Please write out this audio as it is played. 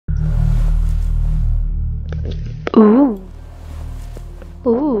Ooh.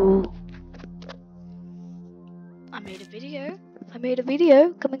 Ooh. I made a video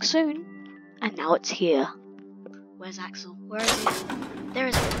coming soon. And now it's here. Where's Axel? Where is he? There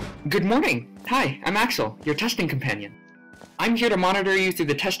is he. Good morning. Hi, I'm Axel, your testing companion. I'm here to monitor you through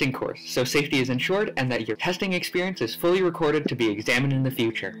the testing course, so safety is ensured and that your testing experience is fully recorded to be examined in the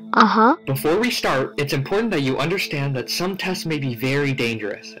future. Uh-huh. Before we start, it's important that you understand that some tests may be very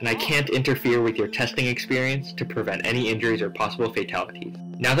dangerous, and I can't interfere with your testing experience to prevent any injuries or possible fatalities.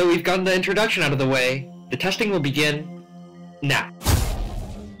 Now that we've gotten the introduction out of the way, the testing will begin now.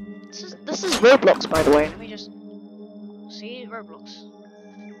 This is Roblox, by the way. Let me just see Roblox.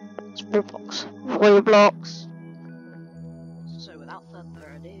 It's Roblox. Roblox. So without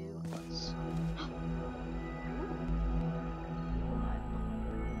further ado, let's.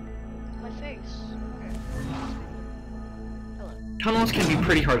 My face. Okay. Hello. Tunnels can be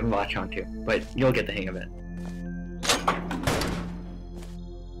pretty hard to latch onto, but you'll get the hang of it.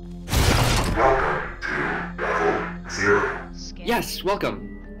 Yes,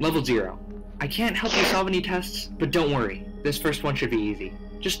 welcome. Level 0. I can't help you solve any tests, but don't worry. This first one should be easy.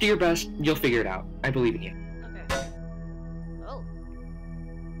 Just do your best, you'll figure it out. I believe in you. Okay. Oh.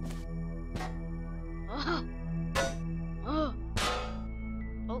 Oh. Oh.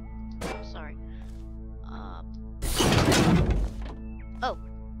 Oh. Sorry. Oh.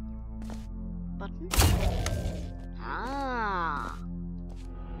 Button? Ah.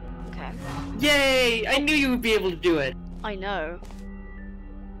 Okay. Yay! I knew you would be able to do it! I know.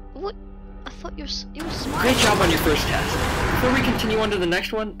 What? I thought you were smart. Great job on your first test. Before we continue on to the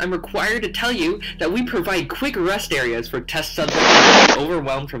next one, I'm required to tell you that we provide quick rest areas for test subjects who are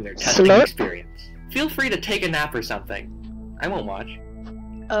overwhelmed from their testing experience. Feel free to take a nap or something. I won't watch.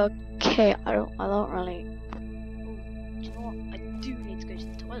 Okay, I don't really. Do you know what? I do need to go to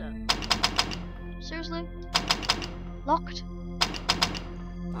the toilet. Seriously? Locked?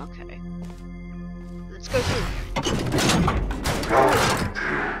 Okay. Let's go through.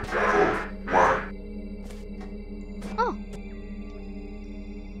 Oh.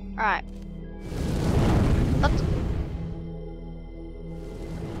 Alright. That's...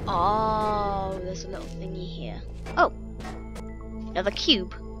 Oh, there's a little thingy here. Oh. Another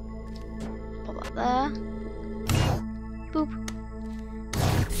cube. Pop that there. Boop.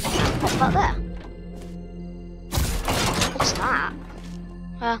 Pop that there. What's that?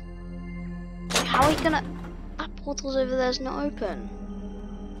 How are you gonna... That portal's over there's not open.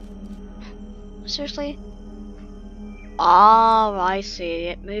 Seriously? Oh, I see.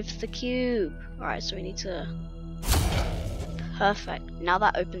 It moves the cube. Alright, so we need to... Perfect. Now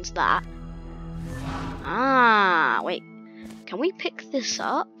that opens that. Ah, wait. Can we pick this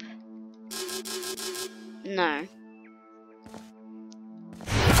up? No.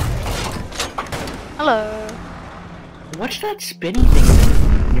 Hello. What's that spinny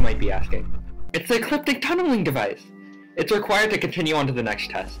thing? You might be asking. It's the ecliptic tunneling device. It's required to continue on to the next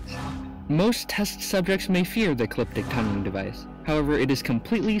tests. Most test subjects may fear the ecliptic tunneling device. However, it is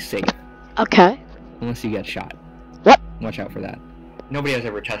completely safe. Okay. Unless you get shot. What? Watch out for that. Nobody has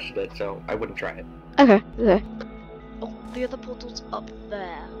ever tested it, so I wouldn't try it. Okay, okay. Oh, the other portal's up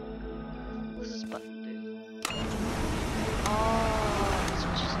there. What does this button do? Oh, that's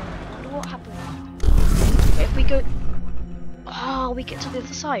what she said. I wonder what happened. If we go... Oh, we get to the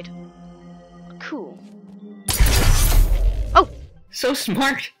other side. Cool. Oh! So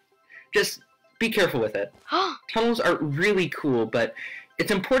smart! Just be careful with it. Tunnels are really cool, but it's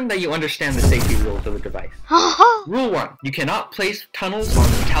important that you understand the safety rules of the device. Rule 1. You cannot place tunnels on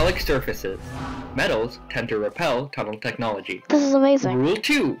metallic surfaces. Metals tend to repel tunnel technology. This is amazing. Rule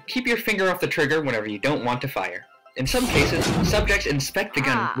 2. Keep your finger off the trigger whenever you don't want to fire. In some cases, subjects inspect the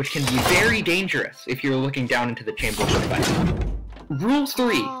gun, which can be very dangerous if you're looking down into the chamber of the device. Rule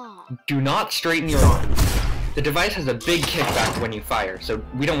 3. Do not straighten your arms. The device has a big kickback when you fire, so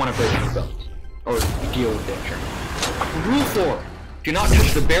we don't want to break any bones, or deal with danger. Rule 4. Do not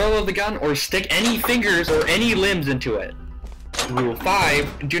touch the barrel of the gun or stick any fingers or any limbs into it. Rule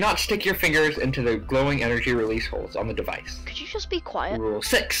 5. Do not stick your fingers into the glowing energy release holes on the device. Could you just be quiet? Rule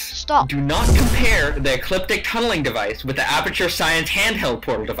 6. Stop. Do not compare the ecliptic tunneling device with the Aperture Science handheld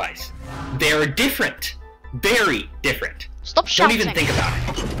portal device. They are different. Very different. Stop shouting. Don't even think about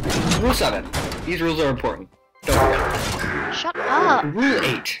it. Rule 7. These rules are important. Don't forget. Shut up. Rule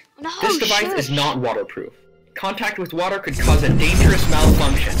 8. No, this device is not waterproof. Contact with water could cause a dangerous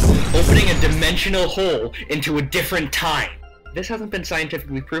malfunction, opening a dimensional hole into a different time. This hasn't been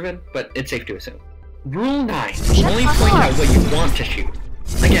scientifically proven, but it's safe to assume. Rule 9. Only point out what you want to shoot.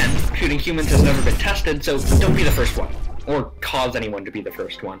 Again, shooting humans has never been tested, so don't be the first one. Or cause anyone to be the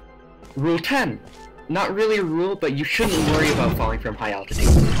first one. Rule 10. Not really a rule, but you shouldn't worry about falling from high altitude.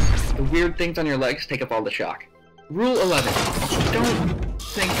 The weird things on your legs take up all the shock. Rule 11. Don't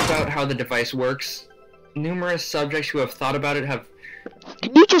think about how the device works. Numerous subjects who have thought about it have...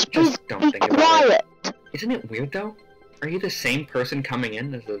 Can you just don't be think about quiet? it. Isn't it weird though? Are you the same person coming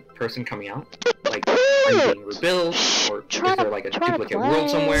in as the person coming out? Like, are you being rebuilt? Or is there like a duplicate world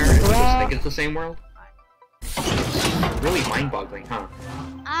somewhere and you just think it's the same world? It's really mind-boggling, huh?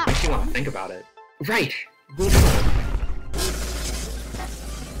 Makes you want to think about it. Right! Rule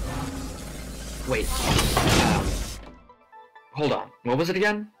 12. Wait. Hold on. What was it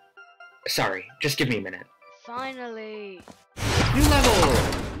again? Sorry, just give me a minute. Finally! New level!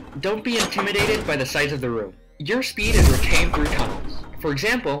 Don't be intimidated by the size of the room. Your speed is retained through tunnels. For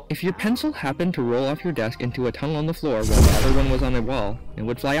example, if your pencil happened to roll off your desk into a tunnel on the floor while the other one was on the wall, it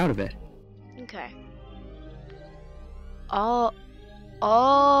would fly out of it. Okay. Oh,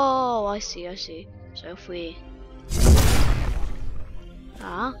 I see. So if we...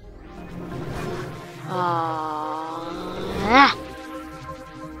 That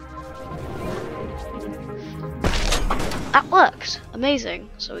worked! Amazing.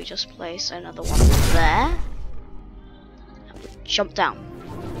 So we just place another one there. And we jump down.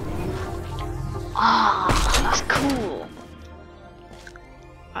 That's cool.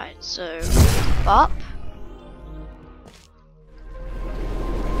 Right, so up.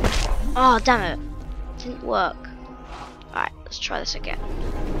 Oh, damn it. Didn't work. Alright, let's try this again.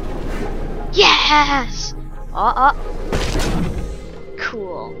 Yes!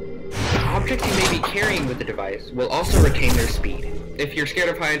 Cool. Objects you may be carrying with the device will also retain their speed. If you're scared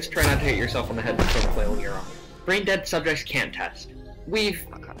of heights, try not to hit yourself on the head with some flailing you're on. Brain dead subjects can't test. We've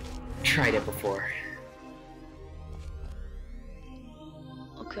tried it before.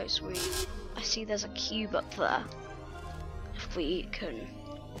 Okay, sweet. I see there's a cube up there. If we can...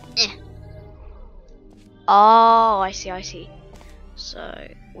 Oh, I see. So,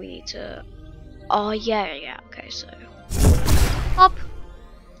 we need to... Oh, yeah, okay, so... Up!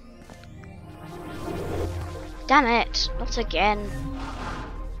 Damn it, not again.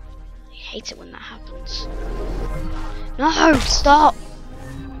 I hate it when that happens. No, stop!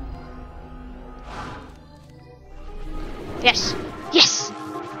 Yes! Yes!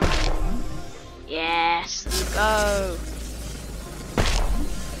 Yes, let's go!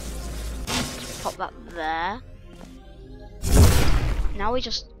 Pop that there. Now we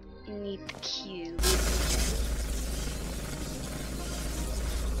just need the cube.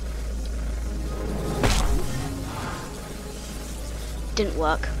 Didn't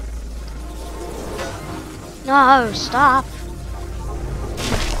work. No, stop!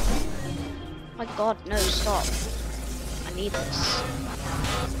 My god, no, stop. I need this.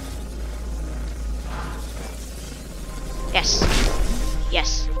 Yes.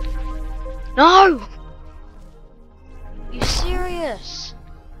 No! You serious?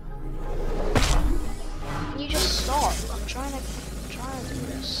 Can you just stop? I'm trying to do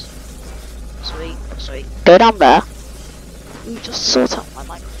this. Sweet. Go down there. You just sort out my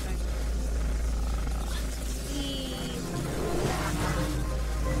microphone.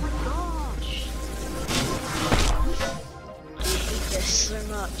 Oh my gosh. I hate this so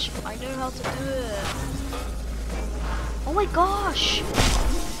much. I know how to do it. Oh my gosh.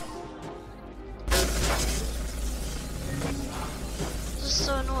 This is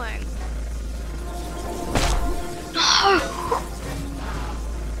so annoying. No!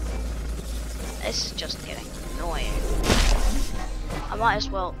 This is just getting annoying. I might as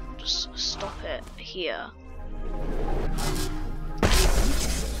well just stop it here.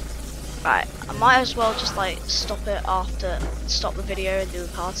 Right, I might as well just like stop the video and do a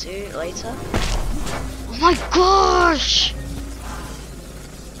part 2 later. Oh my gosh!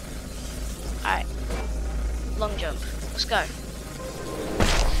 Alright, long jump, let's go.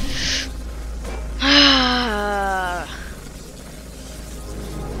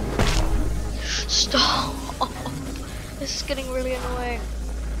 Stop! This is getting really annoying.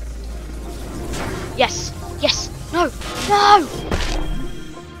 Yes! No!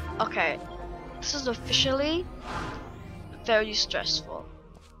 Okay, this is officially very stressful.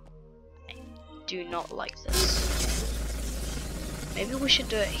 I do not like this. Maybe we should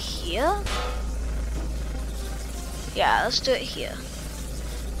do it here? Yeah, let's do it here.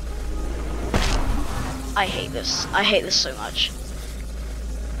 I hate this so much.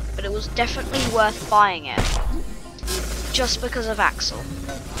 But it was definitely worth buying it. Just because of Axel.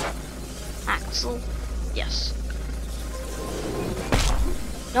 Axel? Yes.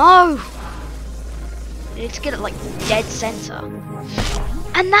 No! I need to get it like dead center.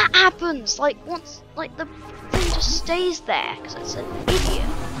 And that happens! Like once, like the thing just stays there because it's an idiot.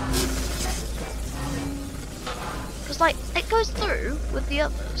 like, it goes through with the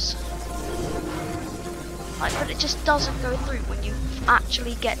others. Like, but it just doesn't go through when you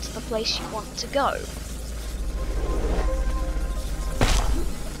actually get to the place you want to go.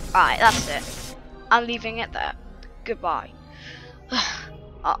 Right, that's it. I'm leaving it there. Goodbye.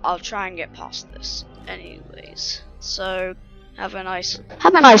 I'll try and get past this. Anyways, so have a nice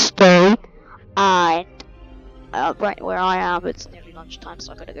day. And right where I am, it's nearly lunchtime,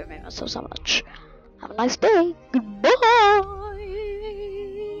 so I gotta go make myself some lunch. Have a nice day. Goodbye.